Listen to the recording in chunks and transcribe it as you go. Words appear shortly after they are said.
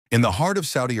In the heart of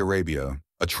Saudi Arabia,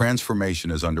 a transformation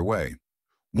is underway,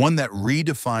 one that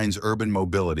redefines urban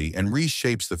mobility and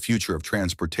reshapes the future of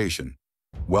transportation.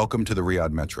 Welcome to the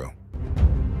Riyadh Metro.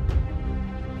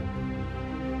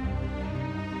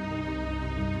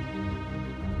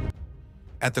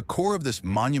 At the core of this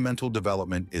monumental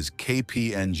development is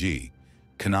KPNG,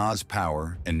 Kgnaz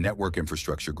Power and Network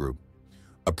Infrastructure Group,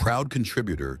 a proud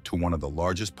contributor to one of the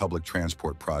largest public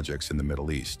transport projects in the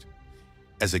Middle East.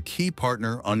 As a key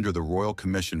partner under the Royal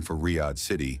Commission for Riyadh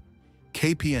City,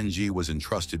 KPNG was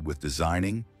entrusted with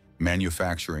designing,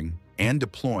 manufacturing, and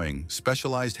deploying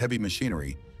specialized heavy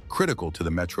machinery critical to the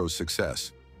metro's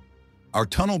success. Our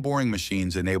tunnel boring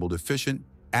machines enabled efficient,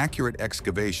 accurate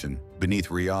excavation beneath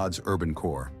Riyadh's urban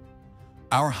core.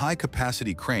 Our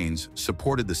high-capacity cranes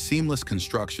supported the seamless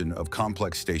construction of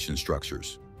complex station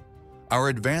structures. Our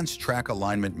advanced track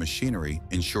alignment machinery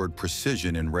ensured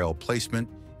precision in rail placement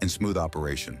and smooth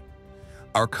operation.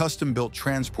 Our custom-built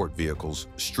transport vehicles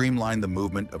streamlined the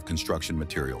movement of construction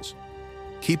materials,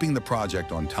 keeping the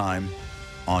project on time,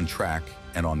 on track,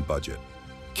 and on budget.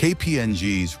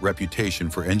 KPNG's reputation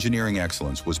for engineering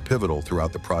excellence was pivotal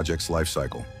throughout the project's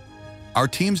lifecycle. Our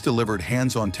teams delivered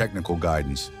hands-on technical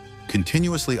guidance,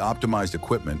 continuously optimized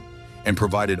equipment, and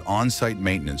provided on-site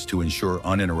maintenance to ensure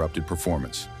uninterrupted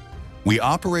performance. We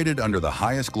operated under the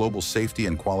highest global safety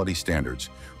and quality standards,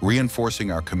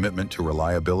 reinforcing our commitment to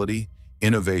reliability,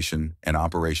 innovation, and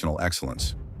operational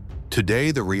excellence. Today,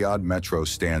 the Riyadh Metro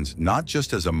stands not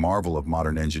just as a marvel of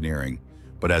modern engineering,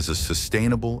 but as a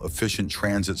sustainable, efficient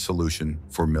transit solution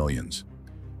for millions.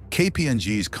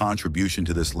 KPNG's contribution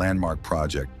to this landmark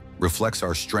project reflects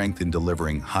our strength in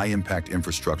delivering high-impact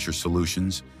infrastructure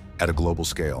solutions at a global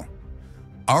scale.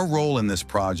 Our role in this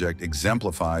project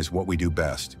exemplifies what we do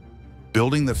best: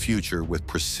 building the future with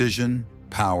precision,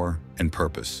 power, and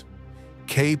purpose.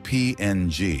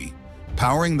 KPNG,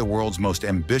 powering the world's most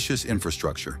ambitious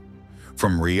infrastructure.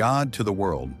 From Riyadh to the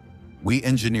world, we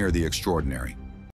engineer the extraordinary.